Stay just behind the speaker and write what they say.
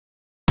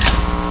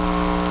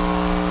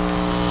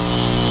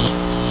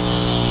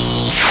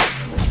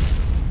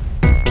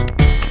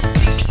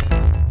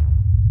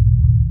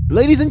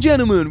Ladies and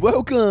gentlemen,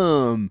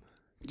 welcome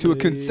to a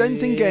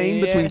consenting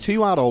game between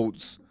two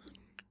adults.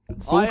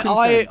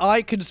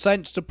 I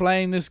consent to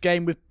playing this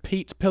game with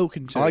Pete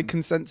Pilkington. I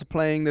consent to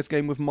playing this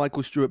game with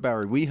Michael Stewart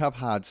Berry. We have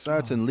had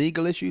certain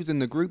legal issues in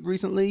the group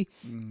recently,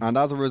 and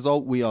as a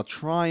result, we are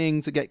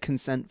trying to get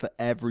consent for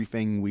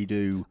everything we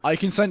do. I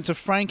consent to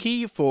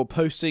Frankie for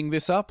posting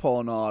this up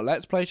on our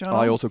Let's Play channel.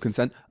 I also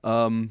consent.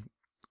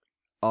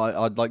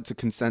 I'd like to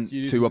consent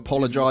to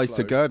apologise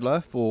to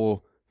Girdler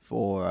for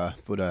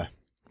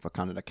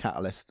kind of the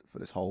catalyst for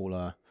this whole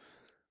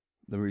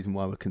the reason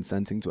why we're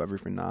consenting to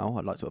everything now.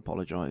 I'd like to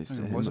apologise to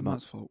him. Why is it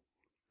Matt's fault?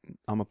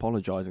 I'm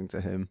apologising to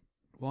him.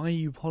 Why are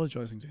you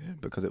apologising to him?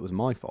 Because it was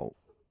my fault.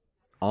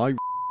 I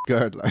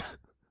Girdler.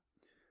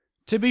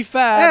 To be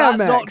fair, that's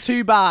not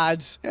too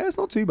bad. Yeah, it's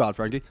not too bad,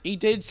 Frankie. He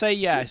did say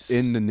yes.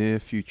 In the near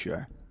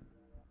future.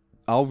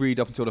 I'll read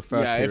up until the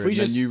first period, if we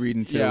just, and then you read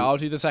until... Yeah, I'll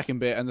do the second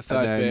bit and the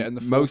third bit and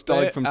the fourth most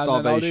died bit, from and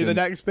starvation. then I'll do the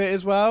next bit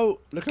as well.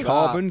 Look at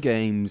Carbon that.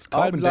 games.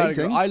 Carbon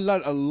dating. I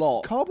learned a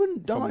lot.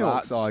 Carbon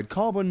dioxide.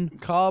 Carbon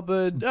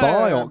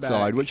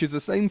dioxide, which is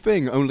the same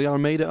thing, only I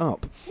made it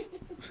up.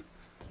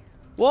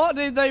 What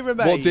did they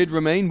remain? What did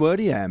remain were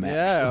the AirMechs.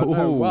 Yeah,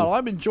 no, well,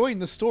 I'm enjoying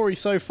the story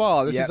so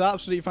far. This is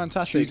absolutely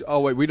fantastic.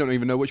 Oh, wait, we don't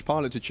even know which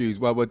pilot to choose.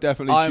 Well, we're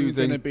definitely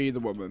choosing... I'm going to be the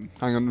woman.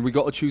 Hang on, we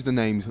got to choose the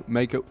names.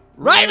 Make it...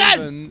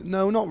 Raven!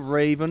 No, not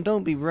Raven.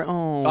 Don't be...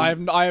 Oh. I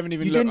haven't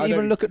even You didn't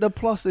even look at the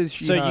pluses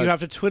she So had. you have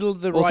to twiddle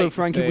the right Also,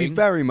 Frankie, we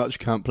very much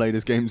can't play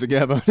this game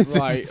together.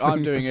 Right,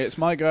 I'm doing it. It's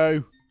my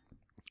go.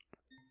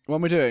 What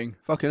am I doing?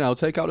 Fucking hell,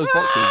 take out those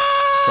boxes.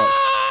 Truck.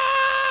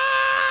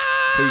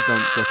 Please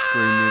don't just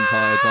scream the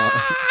entire time.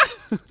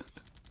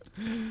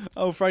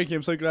 Oh, Frankie,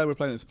 I'm so glad we're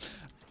playing this.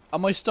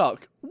 Am I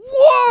stuck?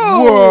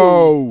 Whoa!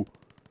 Whoa!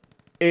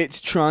 It's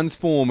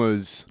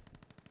Transformers.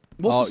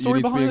 What's the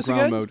story behind this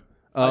again? Mode.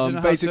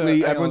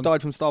 Basically, everyone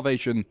died from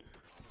starvation.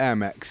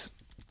 AirMechs.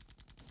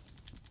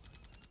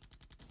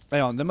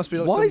 Hang on, there must be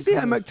like Why is the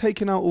AirMech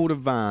taking out all the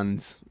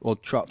vans or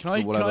trucks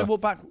or whatever? Can I walk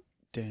back?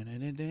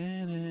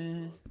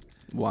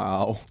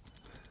 Wow.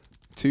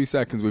 2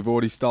 seconds, we've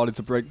already started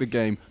to break the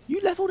game.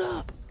 You leveled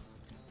up.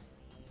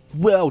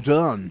 Well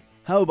done.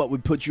 How about we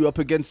put you up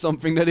against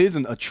something that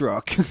isn't a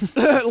truck?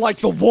 Like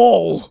the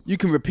wall. You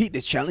can repeat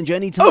this challenge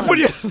anytime. Open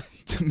your...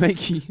 To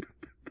make you...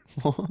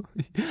 What?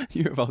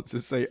 You're about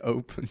to say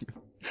open.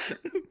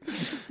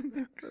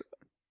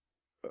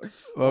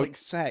 Well, like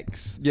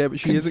sex. Yeah, but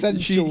she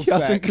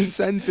hasn't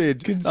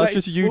consented. That's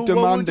just you demanding.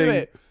 We'll do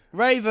it.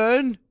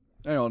 Raven.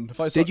 Hang on.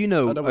 Did you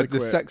know the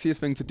sexiest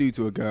thing to do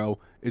to a girl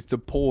is to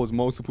pause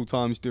multiple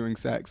times during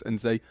sex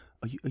and say,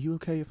 "Are you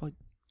okay if I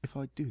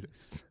do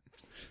this?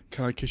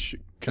 Can I kiss you?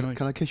 Can I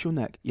kiss your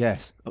neck?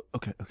 Yes. Oh,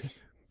 okay.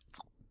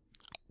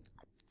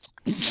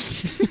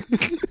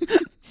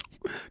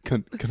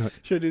 Can I?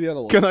 Should I do the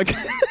other one? Can I?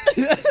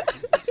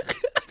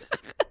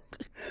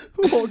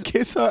 What,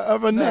 kiss her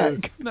other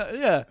neck? No,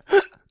 yeah.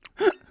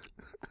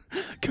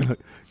 Can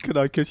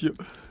I kiss you?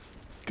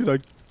 Can I?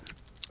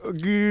 God,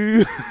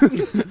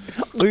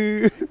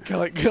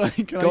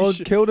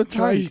 kill the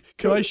tank.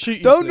 Can I shoot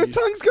you? Don't, the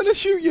tank's gonna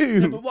shoot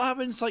you. Yeah, but what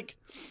happens? Like,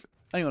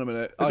 hang on a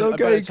minute. It's I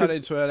okay. better turn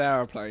into an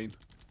aeroplane.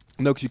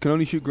 No, because you can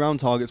only shoot ground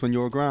targets when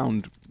you're a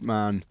ground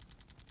man.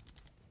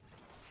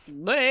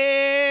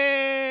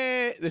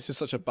 This is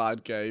such a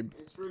bad game.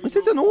 This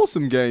is an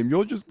awesome game.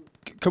 You're just...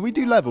 Can we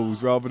do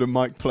levels rather than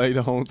Mike play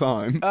the whole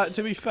time?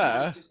 To be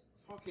fair...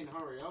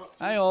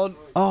 Hang on.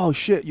 Oh,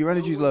 shit. Your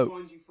energy's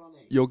low.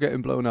 You're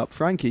getting blown up.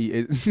 Frankie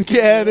is...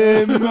 Get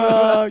him,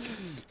 Mark!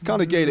 It's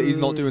kind of gay that he's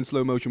not doing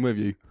slow motion with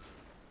you.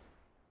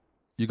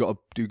 You got to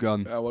do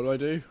gun. What do I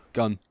do?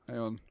 Gun. Hang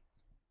on.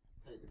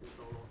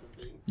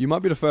 You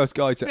might be the first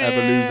guy to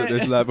ever lose at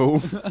this level.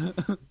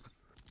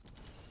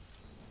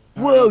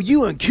 Whoa,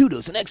 you earn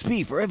kudos and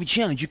XP for every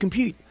challenge you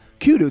compute.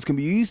 Kudos can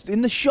be used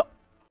in the shop.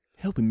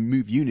 Helping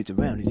move units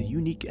around is a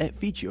unique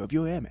feature of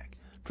your AirMech.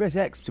 Press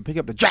X to pick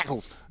up the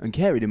jackals and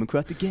carry them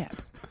across the gap.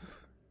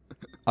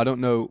 I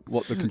don't know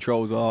what the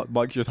controls are.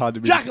 Mike just had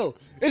to be... Jackal!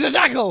 It's a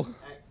jackal!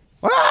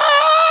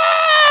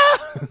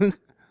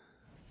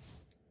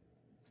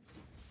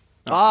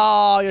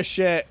 Ah, you're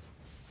shit.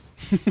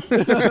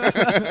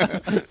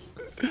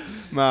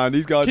 Man,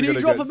 these guys are going to get... Can you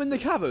drop them in the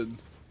cavern?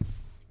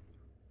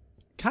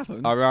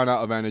 Cavern? I ran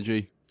out of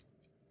energy.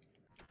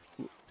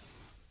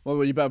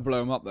 Well, you better blow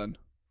them up then.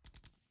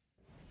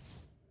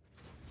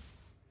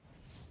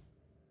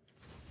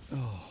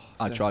 Oh,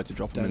 I tried to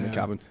drop them in the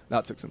cavern.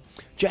 That took some...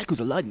 Jackals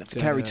are light enough to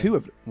carry 2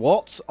 of them.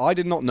 What? I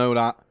did not know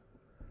that.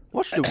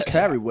 Watch the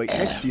carry weight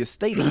next to your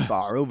status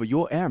bar over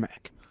your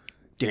AirMech.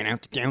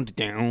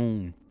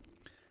 Down.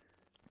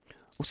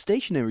 Well,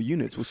 stationary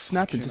units will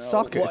snap into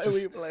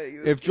sockets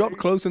if dropped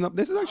close enough.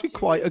 This is actually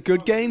quite a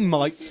good game,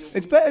 Mike.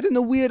 It's better than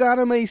the weird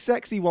anime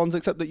sexy ones,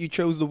 except that you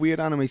chose the weird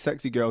anime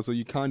sexy girl, so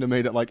you kind of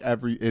made it like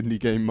every indie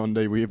game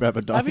Monday we've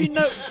ever done. Have you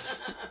know...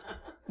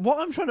 What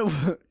I'm trying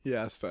to...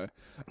 Yeah, that's fair.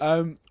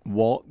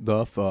 What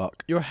the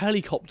fuck? You're a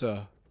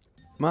helicopter.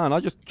 Man, I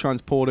just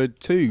transported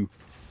 2.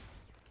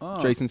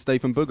 Jason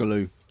Statham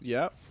Boogaloo.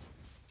 Yeah.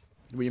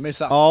 Well, you missed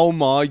that. Oh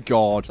my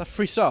god. That's a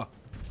 3 star.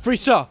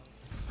 3-star.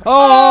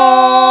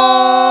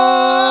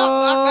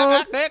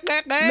 Oh!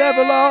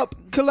 Level up,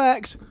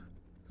 collect.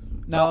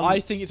 Now, I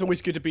think it's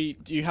always good to be.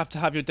 You have to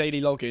have your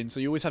daily login, so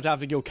you always have to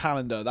have your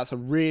calendar. That's a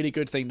really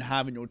good thing to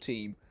have in your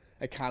team.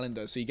 A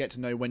calendar, so you get to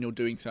know when you're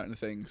doing certain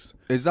things.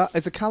 Is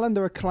a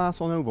calendar a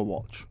class on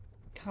Overwatch?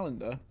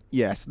 Calendar?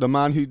 Yes, the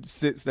man who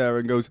sits there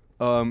and goes,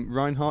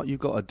 Reinhardt, you've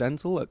got a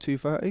dental at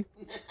 2:30?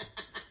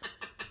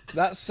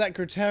 That's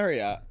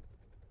Secretariat.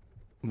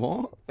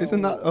 What?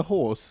 Isn't that a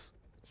horse?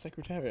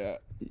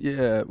 Secretariat?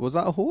 Yeah, was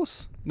that a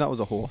horse? That was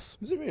a horse.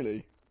 Was it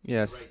really?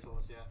 Yes.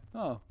 Racehorse, yeah.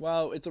 Oh,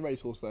 well, it's a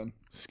racehorse then.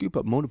 Scoop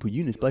up multiple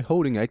units by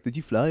holding X as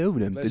you fly over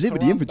them. There's Deliver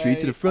the infantry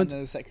to the front.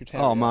 and the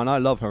Secretariat. Oh man, I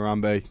love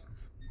Harambe.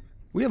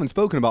 We haven't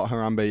spoken about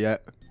Harambe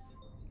yet.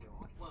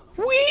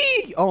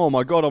 Whee! Oh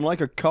my god, I'm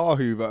like a car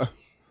hoover.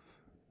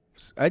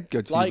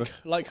 Edgar Hoover.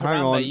 Like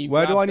Hang Harambe, on,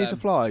 where do I need to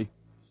fly?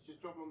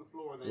 Just drop them on the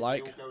floor and then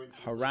Like you'll go into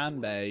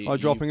Harambe. I'm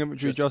dropping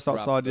infantry just grab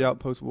outside the them.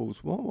 outpost walls.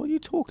 What are you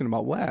talking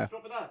about? Where?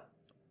 Drop it there.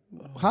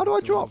 How do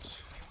I drop?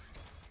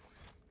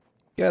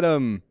 Get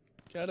him.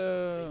 Get Take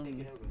him.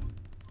 it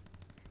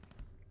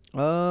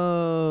over.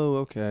 Oh,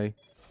 okay.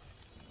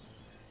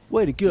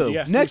 Way to go.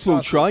 Yeah, Next 3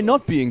 we'll stars try also.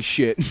 not being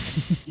shit.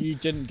 You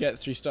didn't get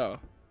 3-star.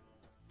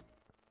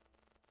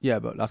 Yeah,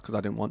 but that's because I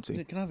didn't want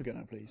to. Can I have a go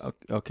now, please?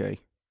 Okay.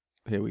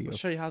 Here we go. I'll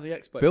show you how the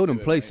expert. Build and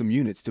place some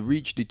units to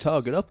reach the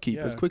target upkeep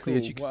Yeah, as quickly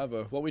cool, as you can.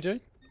 Whatever. What we doing?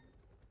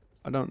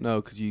 I don't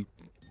know, because you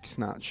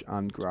snatch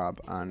and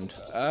grab and...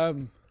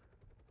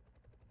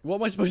 What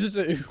am I supposed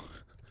to do?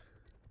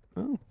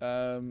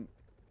 Oh.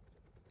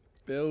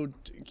 Build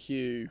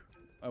queue.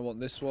 I want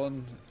this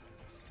one.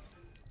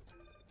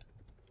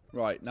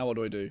 Right, now what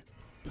do I do?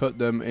 Put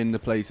them in the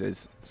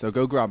places. So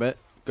go grab it.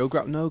 Go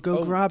grab... No, go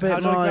Oh, grab it, how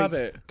do Mike. I grab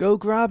it? Go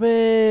grab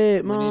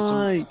it, We need some-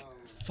 Mike.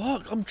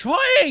 Fuck, I'm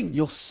trying!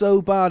 You're so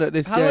bad at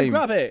this How game. do I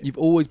grab it? You've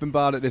always been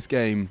bad at this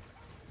game.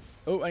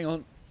 Oh, hang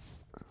on.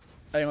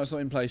 Hang on, it's not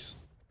in place.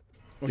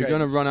 You're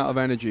going to run out of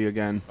energy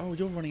again. Oh,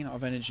 you're running out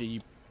of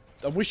energy.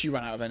 I wish you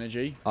ran out of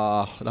energy.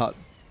 That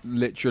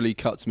literally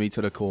cuts me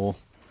to the core.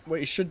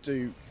 Wait, it should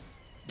do...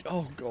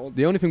 Oh, God.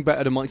 The only thing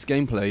better than Mike's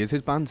gameplay is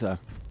his banter.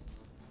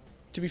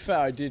 To be fair,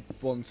 I did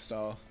 1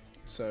 star,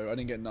 so I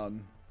didn't get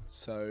none.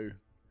 So,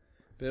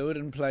 build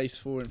and place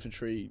 4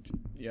 infantry.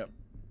 Yep.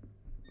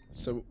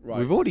 So, right.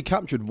 We've already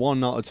captured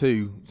 1 out of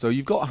 2, so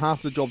you've got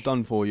half the job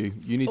done for you.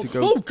 You need to go...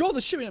 Oh, God,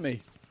 they're shooting at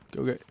me.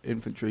 Go get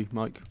infantry,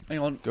 Mike. Hang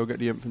on. Go get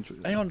the infantry.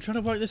 Hang on, I'm trying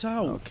to work this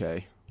out.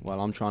 Okay. Well,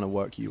 I'm trying to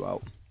work you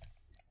out.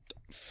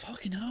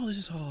 Fucking hell, this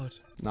is hard.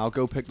 Now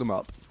go pick them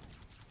up.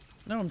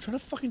 No, I'm trying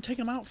to fucking take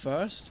them out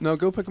first. No,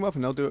 go pick them up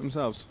and they'll do it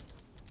themselves.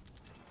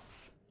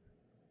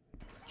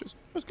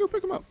 Just go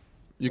pick them up.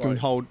 You can Right.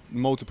 hold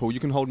multiple. You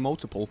can hold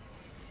multiple.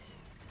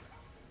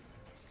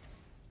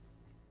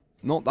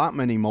 Not that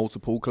many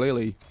multiple,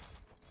 clearly.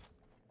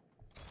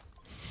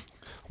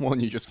 One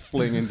you just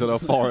fling into the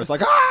forest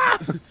like, ah!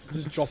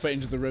 Just drop it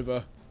into the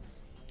river.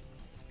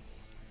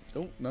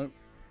 Oh, no.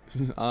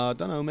 I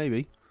don't know,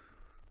 maybe.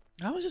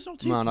 How is this not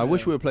too Man, I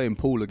wish we were playing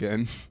pool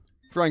again.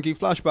 Frankie,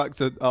 flashback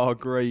to our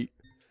great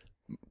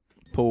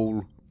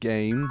pool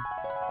game.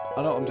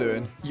 I know what I'm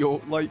doing.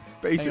 You're like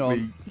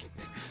basically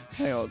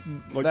Hang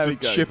on. like There we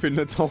just go. chipping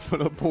the top of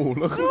the pool.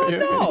 Look No, at I'm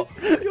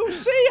not. You'll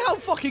see how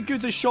fucking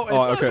good this shot is.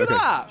 Oh, Look okay, at okay.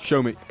 that.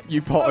 Show me.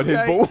 You potted his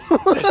Okay.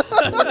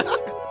 ball.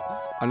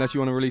 Unless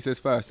you want to release this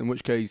first, in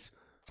which case,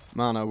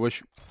 man, I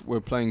wish we're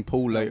playing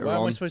pool later Where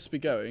am I on. supposed to be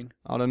going?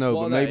 I don't know,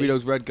 What but are maybe they?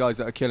 those red guys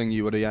that are killing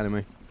you are the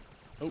enemy.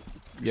 Oh,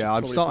 Yeah, I'm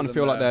probably starting to put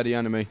feel them like there. they're the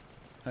enemy.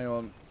 Hang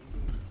on.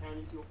 Turn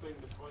into your thing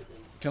the tight thing.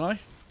 Can I?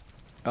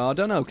 I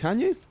don't know, can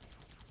you?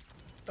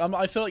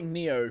 I feel like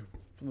Neo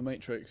from the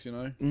Matrix, you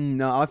know?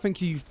 No, I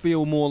think you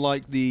feel more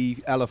like the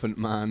Elephant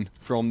Man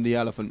from the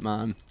Elephant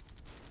Man.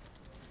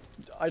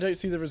 I don't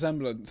see the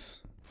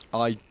resemblance,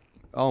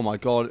 Oh my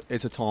god,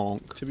 it's a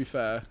tonk. to be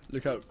fair.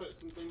 Look out. Put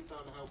some things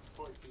down to help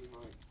fight for you,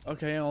 Mike.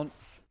 Okay, hang on.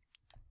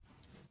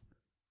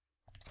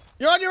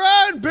 You're on your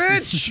own,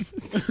 bitch!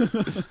 Build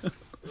some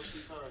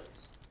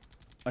turrets.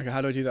 Okay,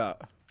 how do I do that?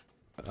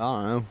 I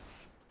don't know.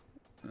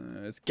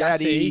 It's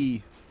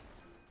Gatty.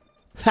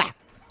 Ha!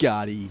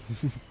 Gotti.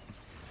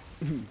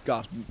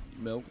 Got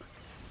milk.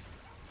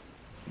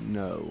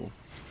 No.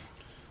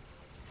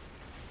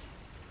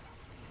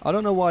 I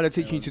don't know why they're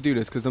teaching you to do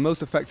this, because the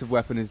most effective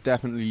weapon is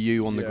definitely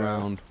you on the Yeah.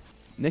 ground.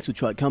 Next we'll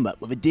try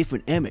combat with a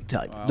different AirMech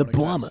type, I the wanna collect-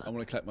 bomber. I want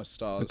to collect my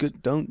stars.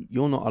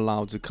 You're not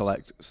allowed to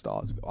collect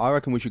stars. I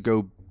reckon we should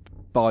go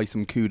buy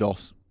some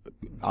kudos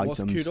items.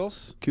 What's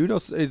kudos?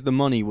 Kudos is the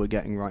money we're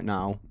getting right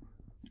now.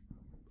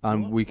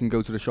 And What? we can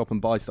go to the shop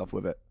and buy stuff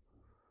with it.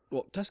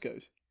 What,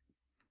 Tesco's?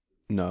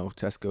 No,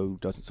 Tesco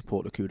doesn't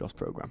support the kudos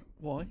program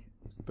Why?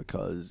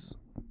 because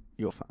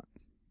you're fat.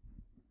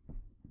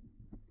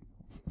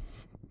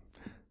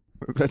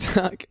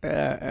 Attack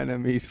air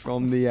enemies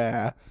from the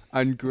air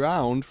and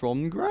ground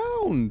from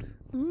ground.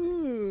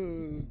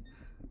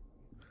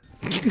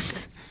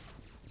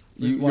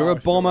 You're a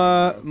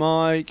bomber,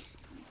 Mike.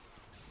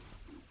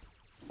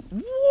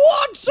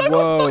 What? So I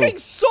got Whoa. fucking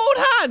sword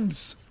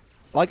hands!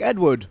 Like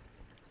Edward.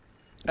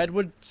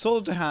 Edward,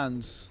 sword to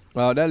hands.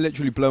 They're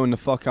literally blowing the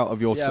fuck out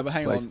of your Yeah, but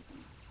hang place. on.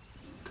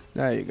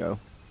 There you go.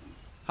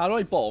 How do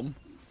I bomb?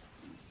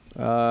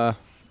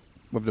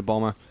 With the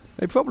bomber.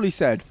 They probably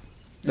said.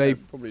 They Yeah,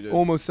 probably did.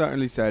 almost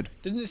certainly said.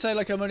 Didn't it say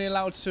like I'm only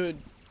allowed to?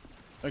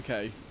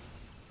 Okay.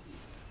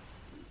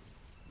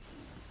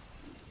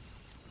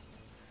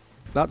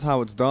 That's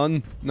how it's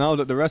done. Now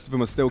that the rest of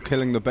them are still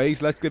killing the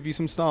base, let's give you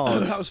some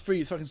stars. That was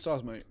 3 fucking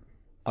stars, mate.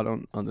 I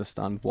don't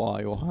understand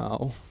why or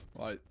how.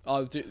 Right,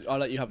 I'll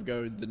let you have a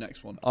go with the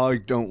next one. I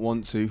don't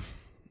want to.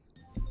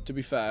 To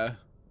be fair.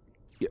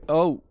 Yeah,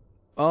 oh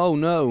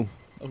no.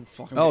 Oh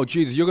fuck. Oh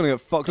Jesus, you're gonna get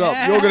fucked up.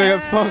 You're gonna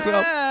get fucked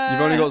up.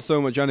 You've only got so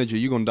much energy.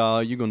 You're gonna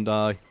die. You're gonna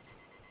die.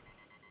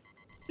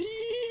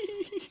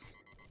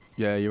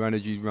 Yeah, your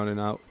energy's running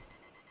out.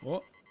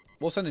 What?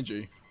 What's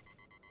energy?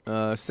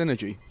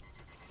 Synergy.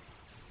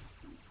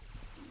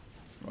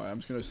 Right, I'm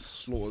just gonna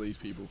slaughter these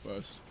people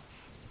first.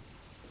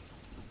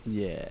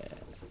 Yeah.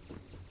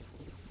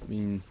 I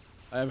mean,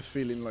 I have a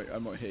feeling like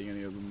I'm not hitting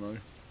any of them though.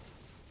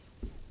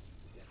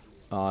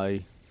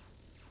 I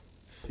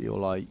feel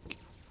like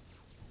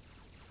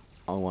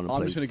I want to.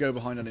 I'm just gonna go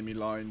behind enemy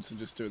lines and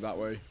just do it that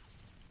way.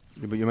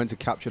 Yeah, but you're meant to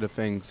capture the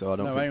thing, so I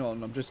don't. No, hang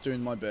on. I'm just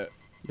doing my bit.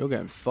 You're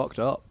getting fucked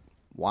up.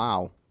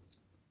 Wow.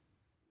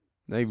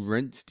 They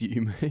rinsed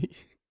you, mate.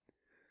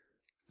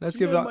 Let's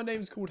give that. My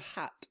name's called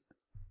Hat.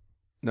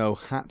 No,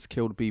 Hats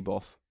killed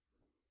Beboff.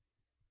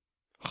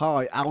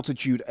 High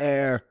altitude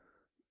air.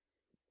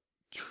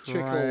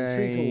 Train.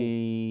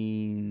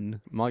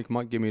 Mike,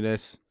 give me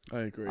this. I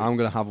agree. I'm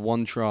gonna have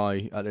one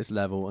try at this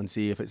level and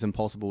see if it's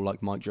impossible,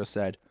 like Mike just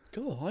said.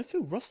 God, I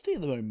feel rusty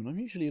at the moment. I'm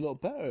usually a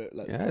lot better at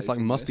Yeah, it's like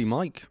Musty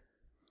Mike.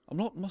 I'm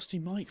not Musty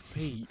Mike,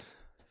 Pete.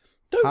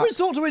 Don't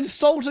resort to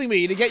insulting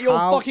me to get your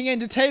fucking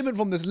entertainment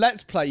from this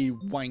Let's Play, you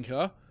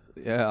wanker.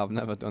 Yeah, I've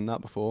never done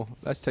that before.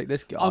 Let's take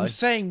this guy. I'm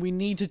saying we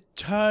need to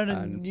turn a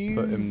and new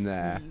put him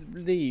there.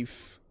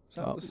 leaf. Is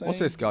that the saying? What's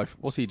this guy?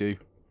 What's he do?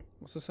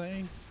 What's the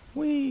saying?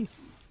 Wee.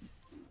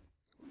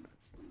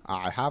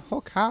 I have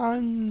hook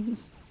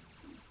hands.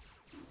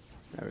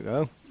 There we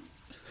go.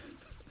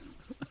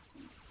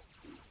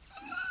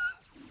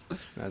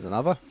 There's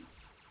another.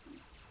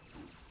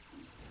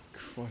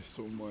 Christ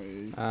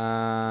almighty.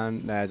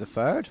 And there's a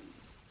third.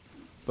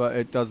 But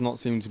it does not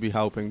seem to be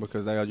helping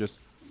because they are just...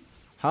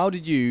 How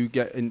did you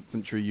get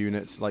infantry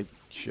units like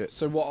shit?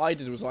 So what I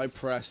did was I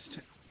pressed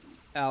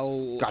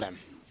L... Got him.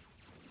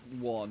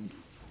 1.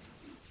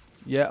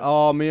 Yeah,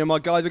 oh, me and my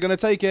guys are going to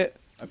take it.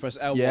 I pressed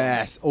L1.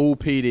 Yes, all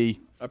PD.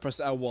 I pressed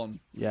L1.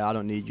 Yeah, I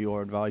don't need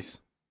your advice.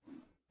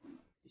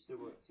 You still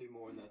got 2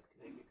 more in there to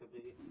take it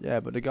completely. Yeah,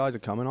 but the guys are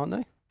coming, aren't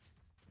they?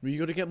 Well, you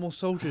got to get more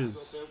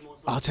soldiers.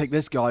 I'll take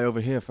this guy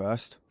over here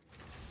first.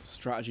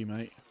 Strategy,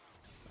 mate.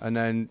 And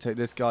then take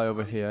this guy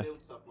over here. Build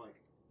stuff, Mike.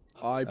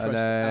 I pressed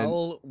then-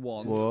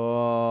 L1.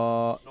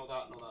 What? Not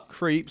that.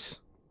 Creeps.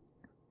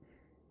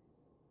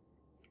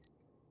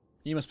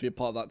 You must be a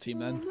part of that team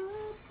then.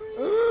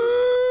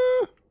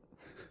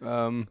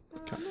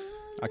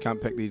 I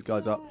can't pick these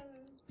guys up.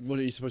 What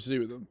are you supposed to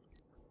do with them?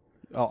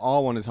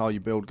 Oh, R1 is how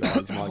you build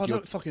guys, I Mike.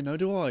 don't fucking know,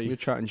 do You're I?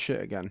 chatting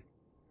shit again.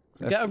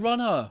 Get a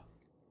runner.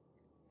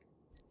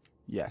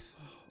 Yes.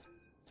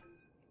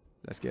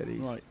 Let's get these.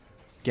 Right.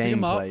 Pick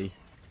 'em up. Gameplay.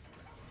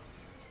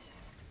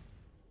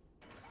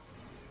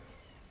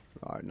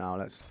 Alright, now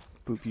let's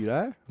boop you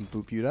there and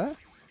boop you there.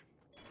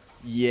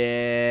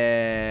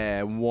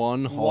 Yeah,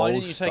 one whole Why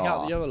didn't you take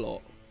out star. the other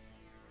lot?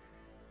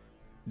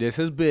 This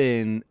has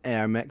been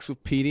AirMech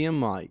with PD and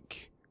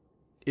Mike.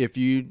 If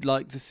you'd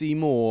like to see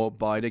more,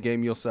 buy the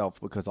game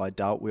yourself because I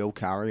doubt we'll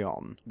carry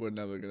on. We're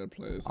never going to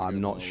play this. I'm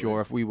again, not are sure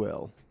we? if we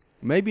will.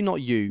 Maybe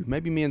not you.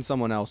 Maybe me and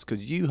someone else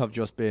because you have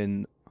just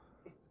been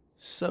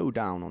so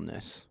down on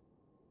this.